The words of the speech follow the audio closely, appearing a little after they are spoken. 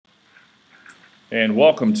And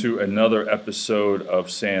welcome to another episode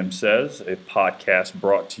of Sam Says, a podcast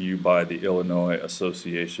brought to you by the Illinois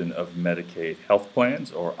Association of Medicaid Health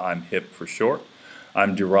Plans, or I'm HIP for short.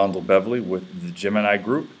 I'm Durandal Beverly with the Gemini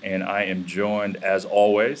Group, and I am joined, as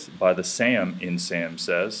always, by the Sam in Sam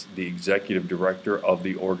Says, the Executive Director of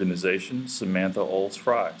the organization, Samantha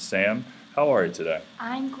Olds-Fry. Sam, how are you today?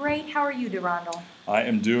 I'm great. How are you, Durandal? I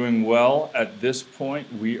am doing well. At this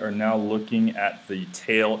point, we are now looking at the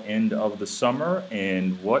tail end of the summer,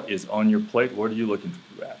 and what is on your plate? What are you looking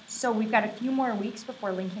at? So we've got a few more weeks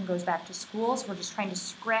before Lincoln goes back to school, so we're just trying to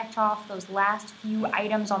scratch off those last few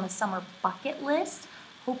items on the summer bucket list,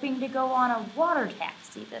 hoping to go on a water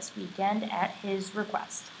taxi this weekend at his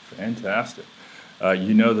request. Fantastic.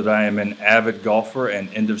 You know that I am an avid golfer,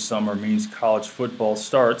 and end of summer means college football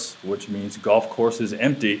starts, which means golf course is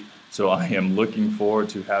empty. So I am looking forward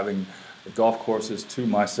to having the golf courses to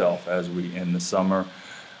myself as we end the summer.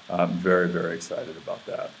 I'm very, very excited about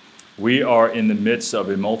that. We are in the midst of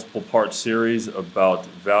a multiple-part series about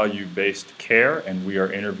value-based care, and we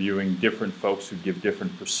are interviewing different folks who give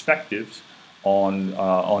different perspectives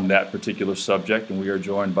on that particular subject. And we are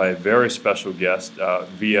joined by a very special guest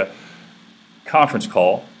via conference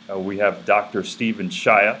call. We have Dr. Stephen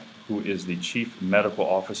Shia, who is the Chief Medical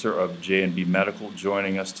Officer of J&B Medical,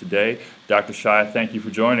 joining us today. Dr. Shia, thank you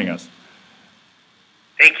for joining us.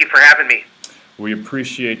 Thank you for having me. We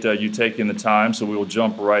appreciate you taking the time, so we will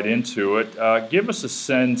jump right into it. Give us a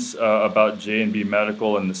sense about J&B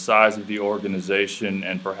Medical and the size of the organization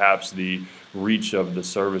and perhaps the reach of the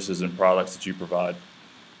services and products that you provide.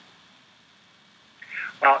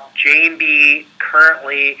 Well, J&B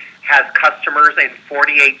currently has customers in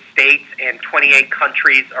 48 states and 28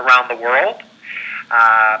 countries around the world.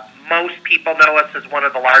 Most people know us as one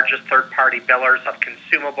of the largest third-party billers of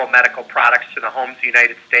consumable medical products to the homes of the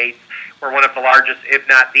United States. We're one of the largest, if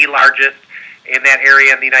not the largest, in that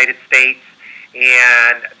area in the United States.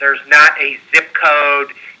 And there's not a zip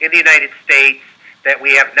code in the United States that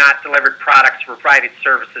we have not delivered products or provided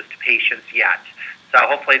services to patients yet. So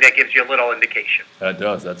hopefully that gives you a little indication. That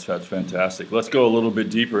does. That's fantastic. Let's go a little bit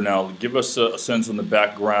deeper now. Give us a sense on the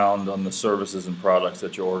background on the services and products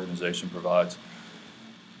that your organization provides.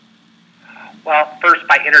 Well, first,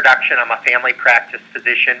 by introduction, I'm a family practice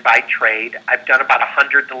physician by trade. I've done about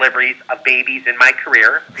 100 deliveries of babies in my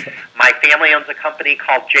career. My family owns a company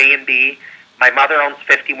called J&B. My mother owns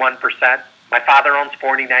 51%. My father owns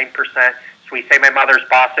 49%. So we say my mother's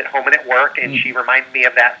boss at home and at work, and she reminds me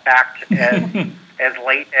of that fact as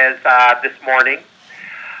late as this morning.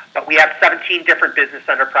 But we have 17 different business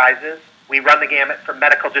enterprises. We run the gamut from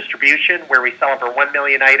medical distribution, where we sell over 1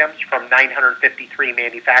 million items from 953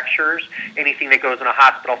 manufacturers, anything that goes in a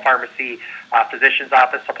hospital, pharmacy, physician's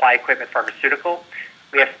office, supply equipment, pharmaceutical.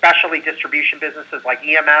 We have specialty distribution businesses like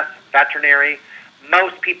EMS, veterinary.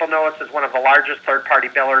 Most people know us as one of the largest third-party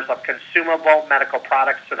billers of consumable medical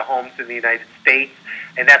products to the homes in the United States,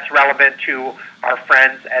 and that's relevant to our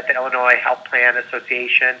friends at the Illinois Health Plan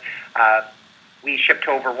Association. We ship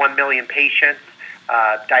to over 1 million patients.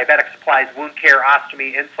 Diabetic supplies, wound care,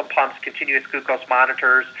 ostomy, insulin pumps, continuous glucose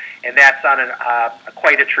monitors, and that's on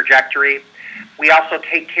quite a trajectory. We also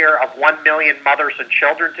take care of 1 million mothers and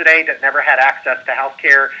children today that never had access to health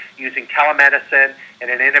care using telemedicine and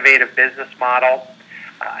an innovative business model.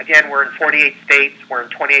 Again, we're in 48 states. We're in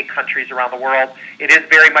 28 countries around the world. It is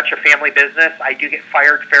very much a family business. I do get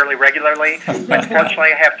fired fairly regularly, but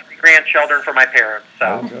fortunately I have 3 grandchildren for my parents.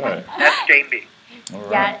 So that's J&B. All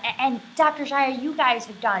right. Yeah, and Dr. Shia, you guys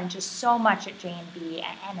have done just so much at J&B,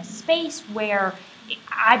 and a space where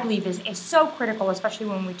I believe is so critical, especially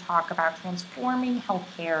when we talk about transforming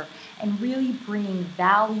healthcare and really bringing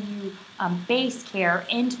value-based care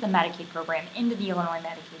into the Medicaid program, into the Illinois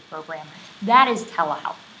Medicaid program. That is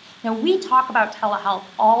telehealth. Now, we talk about telehealth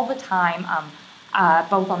all the time,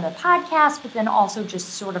 both on the podcast, but then also just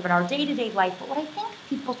sort of in our day-to-day life. But what I think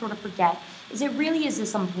people sort of forget is it really is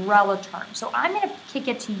this umbrella term. So I'm going to kick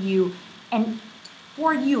it to you, and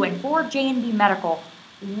for J&B Medical,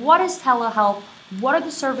 what is telehealth? What are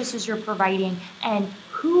the services you're providing, and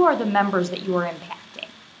who are the members that you are impacting?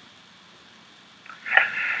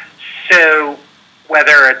 So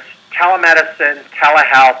whether it's telemedicine,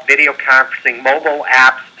 telehealth, video conferencing, mobile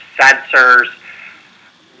apps, sensors,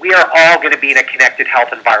 we are all going to be in a connected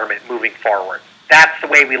health environment moving forward. That's the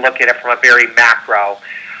way we look at it from a very macro.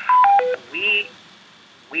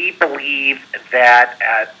 We believe that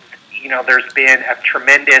there's been a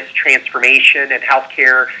tremendous transformation in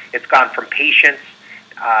healthcare. It's gone from patients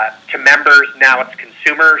to members. Now it's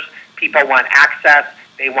consumers. People want access.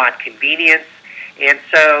 They want convenience. And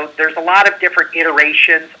so there's a lot of different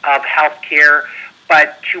iterations of healthcare.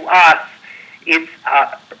 But to us, It's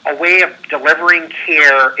a way of delivering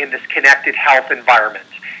care in this connected health environment.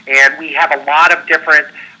 And we have a lot of different,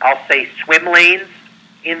 I'll say, swim lanes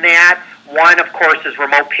in that. One, of course, is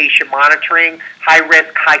remote patient monitoring, high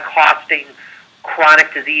risk, high costing,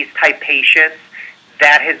 chronic disease type patients.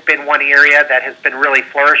 That has been one area that has been really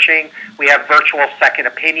flourishing. We have virtual second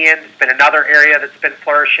opinions. It's been another area that's been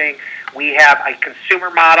flourishing. We have a consumer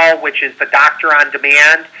model, which is the doctor on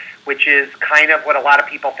demand, which is kind of what a lot of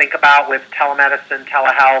people think about with telemedicine,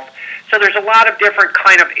 telehealth. So there's a lot of different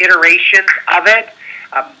kind of iterations of it.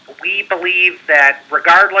 We believe that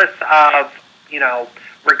regardless of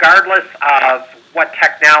what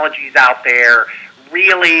technology is out there,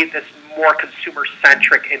 really this more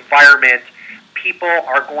consumer-centric environment, people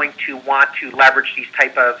are going to want to leverage these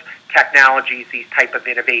type of technologies, these type of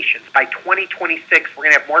innovations. By 2026, we're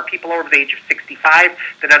going to have more people over the age of 65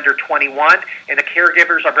 than under 21, and the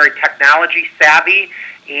caregivers are very technology savvy,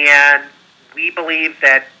 and we believe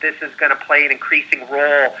that this is going to play an increasing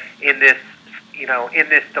role in this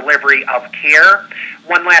delivery of care.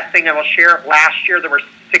 One last thing I will share. Last year, there were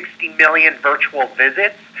 60 million virtual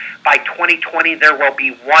visits. By 2020, there will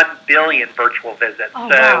be 1 billion virtual visits. Oh,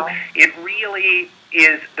 so wow. it really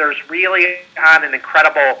is, there's really on an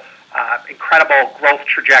incredible growth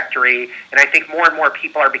trajectory. And I think more and more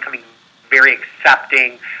people are becoming very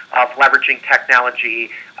accepting of leveraging technology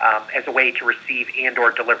as a way to receive and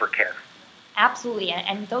or deliver care. Absolutely,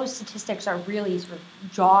 and those statistics are really sort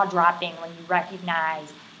of jaw-dropping when you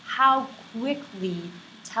recognize how quickly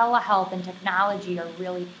telehealth and technology are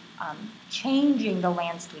really changing the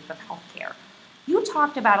landscape of healthcare. You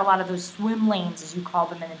talked about a lot of those swim lanes, as you call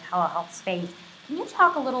them, in the telehealth space. Can you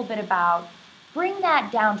talk a little bit about, bring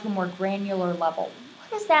that down to a more granular level?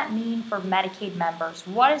 What does that mean for Medicaid members?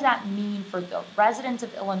 What does that mean for the residents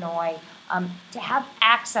of Illinois to have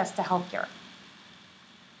access to healthcare?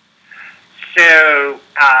 So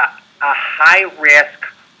a high-risk,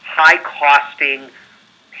 high-costing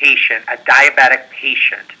patient, a diabetic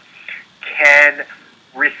patient, can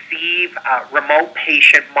receive remote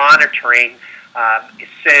patient monitoring.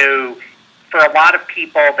 So for a lot of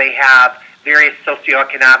people, they have various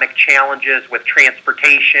socioeconomic challenges with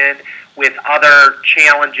transportation, with other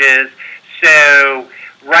challenges. So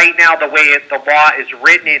right now, the way the law is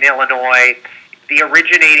written in Illinois, the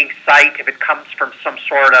originating site, if it comes from some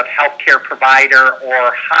sort of healthcare provider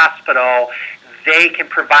or hospital, they can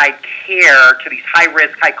provide care to these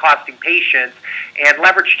high-risk, high-costing patients and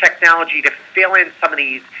leverage technology to fill in some of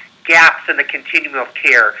these gaps in the continuum of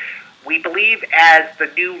care. We believe as the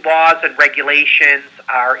new laws and regulations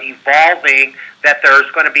are evolving that there's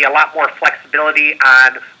going to be a lot more flexibility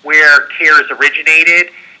on where care is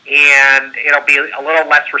originated, and it'll be a little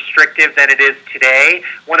less restrictive than it is today.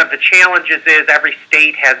 One of the challenges is every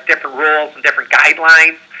state has different rules and different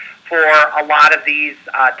guidelines for a lot of these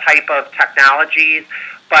type of technologies,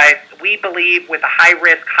 but we believe with the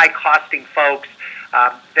high-risk, high-costing folks,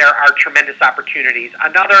 there are tremendous opportunities.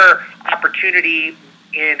 Another opportunity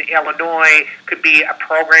in Illinois could be a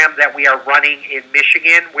program that we are running in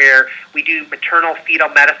Michigan where we do maternal fetal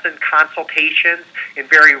medicine consultations in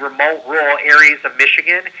very remote rural areas of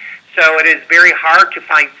Michigan. So it is very hard to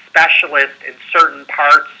find specialists in certain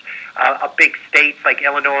parts of big states like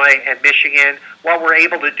Illinois and Michigan. What we're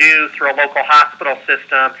able to do through a local hospital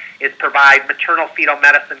system is provide maternal fetal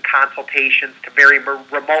medicine consultations to very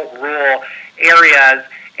remote rural areas,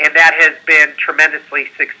 and that has been tremendously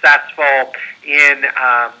successful in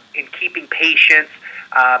keeping patients,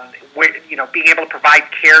 being able to provide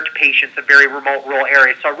care to patients in very remote rural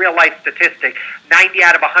areas. So a real life statistic, 90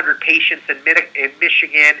 out of 100 patients in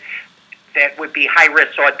Michigan that would be high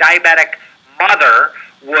risk. So a diabetic mother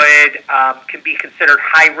can be considered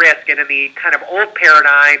high risk, and in the kind of old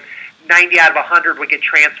paradigm, 90 out of 100 would get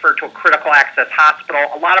transferred to a critical access hospital.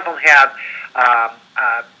 A lot of them have,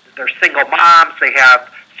 they're single moms, they have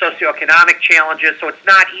socioeconomic challenges, so it's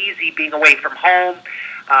not easy being away from home.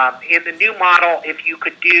 In the new model, if you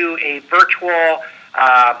could do a virtual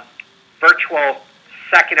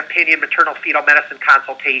second opinion maternal fetal medicine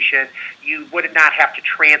consultation, you would not have to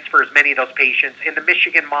transfer as many of those patients. In the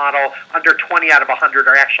Michigan model, under 20 out of 100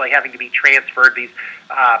 are actually having to be transferred, these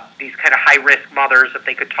kind of high-risk mothers, if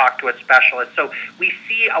they could talk to a specialist. So we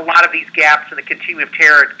see a lot of these gaps in the continuum of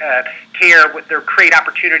care. There create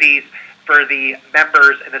opportunities for the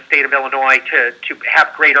members in the state of Illinois to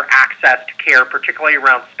have greater access to care, particularly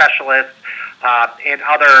around specialists and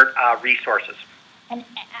other resources. And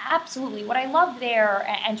absolutely, what I love there,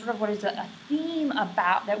 and sort of what is a theme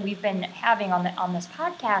about that we've been having on this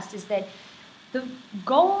podcast, is that the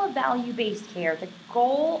goal of value-based care, the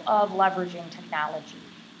goal of leveraging technology,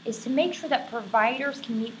 is to make sure that providers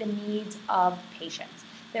can meet the needs of patients,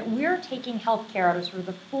 that we're taking healthcare out of sort of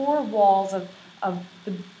the four walls of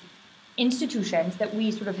the institutions that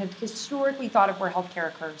we sort of have historically thought of where healthcare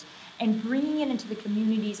occurs, and bringing it into the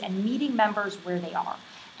communities and meeting members where they are.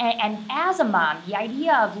 And as a mom, the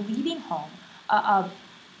idea of leaving home, of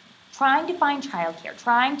trying to find childcare,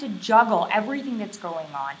 trying to juggle everything that's going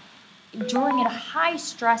on during a high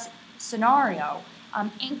stress scenario,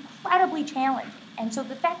 incredibly challenging. And so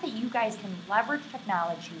the fact that you guys can leverage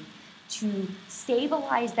technology to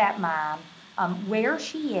stabilize that mom where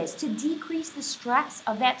she is, to decrease the stress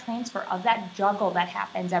of that transfer, of that juggle that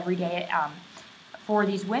happens every day for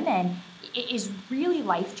these women, is really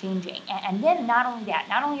life-changing. And then not only that,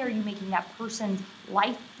 not only are you making that person's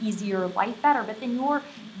life easier, life better, but then you're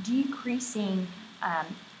decreasing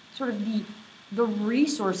sort of the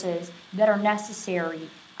resources that are necessary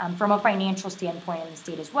from a financial standpoint in the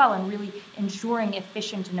state as well, and really ensuring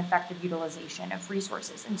efficient and effective utilization of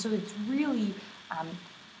resources. And so it's really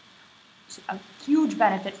a huge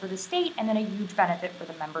benefit for the state, and then a huge benefit for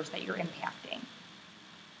the members that you're impacting.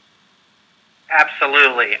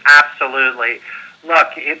 Absolutely, absolutely. Look,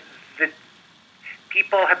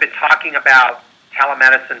 people have been talking about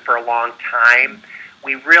telemedicine for a long time.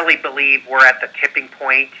 We really believe we're at the tipping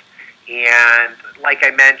point, and like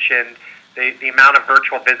I mentioned, the amount of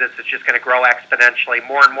virtual visits is just going to grow exponentially.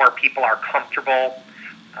 More and more people are comfortable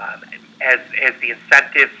as the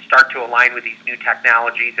incentives start to align with these new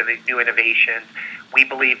technologies and these new innovations. We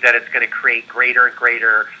believe that it's going to create greater and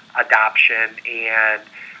greater adoption and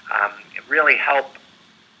really help,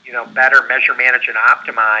 better measure, manage, and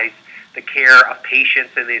optimize the care of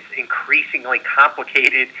patients in this increasingly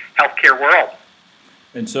complicated healthcare world.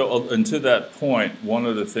 And so, and to that point, one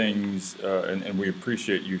of the things, and we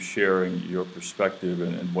appreciate you sharing your perspective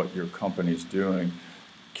and what your company's doing.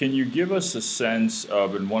 Can you give us a sense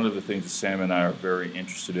of, and one of the things that Sam and I are very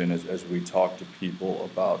interested in as we talk to people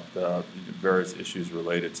about the various issues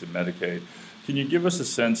related to Medicaid, can you give us a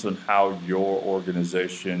sense on how your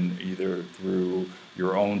organization, either through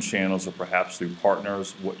your own channels or perhaps through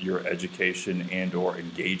partners, what your education and or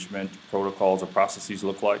engagement protocols or processes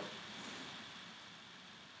look like?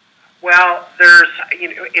 Well,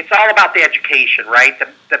 it's all about the education, right?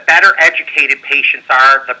 The better educated patients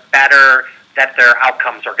are, the better that their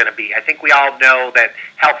outcomes are going to be. I think we all know that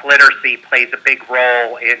health literacy plays a big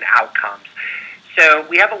role in outcomes. So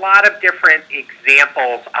we have a lot of different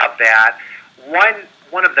examples of that.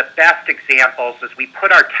 One of the best examples is we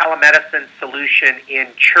put our telemedicine solution in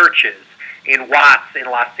churches, in Watts in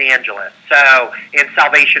Los Angeles, so in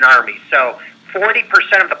Salvation Army. So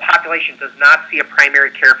 40% of the population does not see a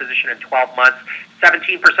primary care physician in 12 months.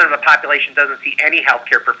 17% of the population doesn't see any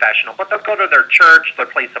healthcare professional, but they'll go to their church, their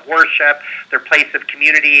place of worship, their place of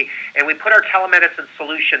community, and we put our telemedicine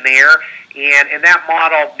solution there. And in that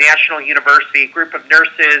model, National University, a group of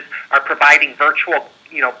nurses are providing virtual,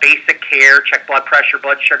 basic care, check blood pressure,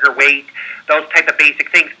 blood sugar, weight, those type of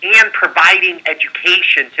basic things, and providing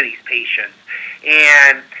education to these patients.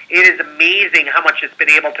 And it is amazing how much it's been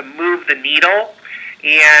able to move the needle.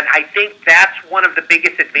 And I think that's one of the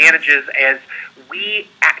biggest advantages as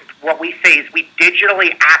what we say is we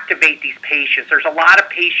digitally activate these patients. There's a lot of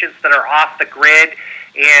patients that are off the grid,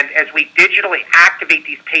 and as we digitally activate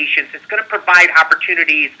these patients, it's going to provide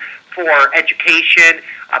opportunities for education.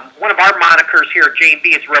 One of our monikers here at J&B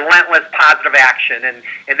is relentless positive action, and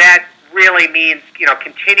that really means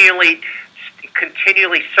continually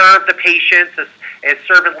serve the patients as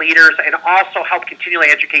servant leaders, and also help continually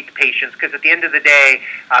educate the patients, because at the end of the day,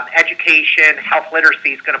 education, health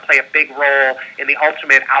literacy is going to play a big role in the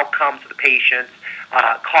ultimate outcomes of the patients,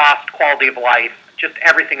 cost, quality of life, just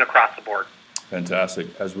everything across the board. Fantastic.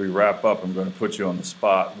 As we wrap up, I'm going to put you on the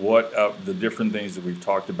spot. What of the different things that we've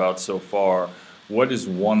talked about so far, what is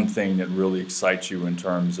one thing that really excites you in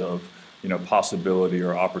terms of possibility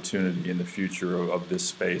or opportunity in the future of this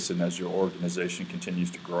space, and as your organization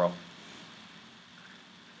continues to grow?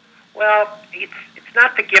 Well, it's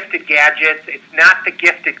not the gifted gadgets, it's not the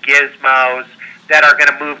gifted gizmos that are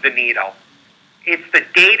going to move the needle. It's the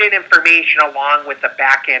data and information along with the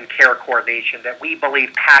back-end care coordination that we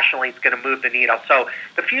believe passionately is going to move the needle. So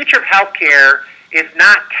the future of healthcare is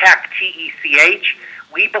not tech, T-E-C-H.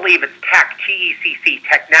 We believe it's tech, T-E-C-C,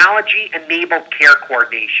 technology-enabled care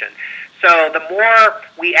coordination. So the more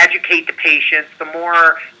we educate the patients, the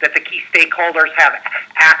more that the key stakeholders have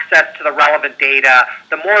access to the relevant data,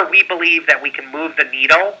 the more we believe that we can move the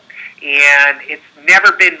needle. And it's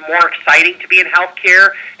never been more exciting to be in healthcare.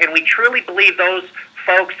 And we truly believe those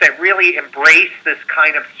folks that really embrace this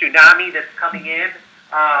kind of tsunami that's coming in,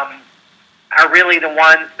 are really the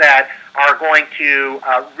ones that are going to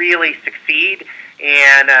really succeed.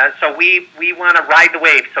 And so we want to ride the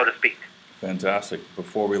wave, so to speak. Fantastic.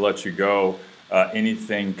 Before we let you go,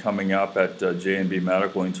 anything coming up at J&B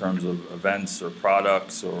Medical in terms of events or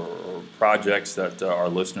products or projects that our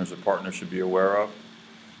listeners or partners should be aware of?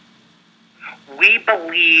 We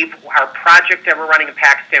believe our project that we're running in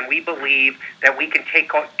Pakistan, we believe that we can take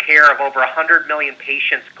care of over 100 million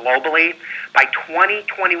patients globally. By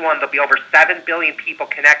 2021, there'll be over 7 billion people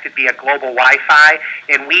connected via global Wi-Fi,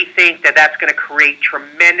 and we think that that's going to create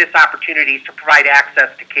tremendous opportunities to provide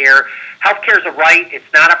access to care. Healthcare is a right.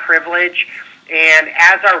 It's not a privilege. And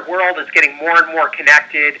as our world is getting more and more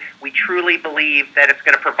connected, we truly believe that it's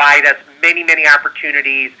going to provide us many, many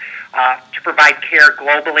opportunities to provide care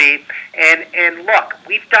globally. And look,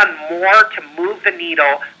 we've done more to move the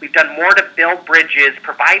needle. We've done more to build bridges,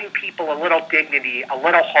 providing people a little dignity, a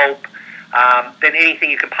little hope than anything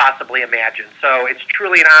you can possibly imagine. So it's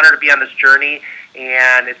truly an honor to be on this journey,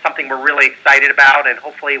 and it's something we're really excited about, and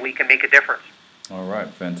hopefully we can make a difference. All right,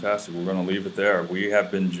 fantastic. We're going to leave it there. We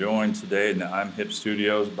have been joined today in the I'm Hip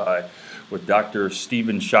Studios with Dr.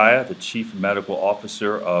 Stephen Shia, the Chief Medical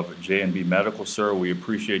Officer of J&B Medical. Sir, we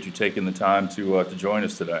appreciate you taking the time to join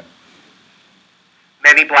us today.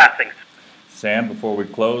 Many blessings. Sam, before we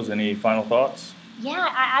close, any final thoughts?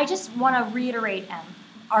 Yeah, I just want to reiterate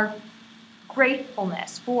our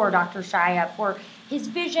gratefulness for Dr. Shia, for his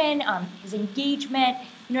vision, his engagement.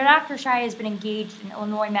 You know, Dr. Shia has been engaged in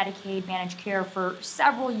Illinois Medicaid managed care for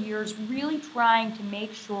several years, really trying to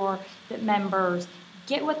make sure that members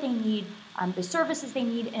get what they need, the services they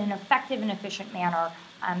need in an effective and efficient manner.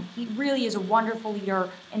 He really is a wonderful leader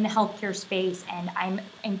in the healthcare space, and I'm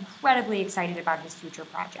incredibly excited about his future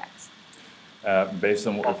projects. Based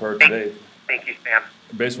on what we've heard today. Thank you, Sam.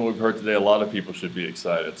 Based on what we've heard today, a lot of people should be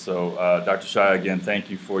excited. So, Dr. Shia, again, thank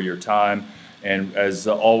you for your time. And as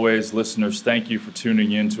always, listeners, thank you for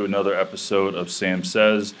tuning in to another episode of Sam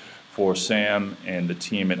Says. For Sam and the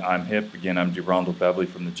team at I'm Hip, again, I'm DeRondell Beverly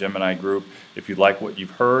from the Gemini Group. If you like what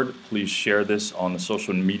you've heard, please share this on the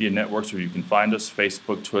social media networks where you can find us,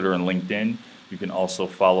 Facebook, Twitter, and LinkedIn. You can also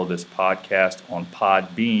follow this podcast on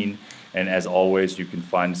Podbean. And as always, you can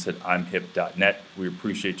find us at imhip.net. We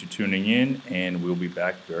appreciate you tuning in, and we'll be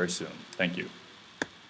back very soon. Thank you.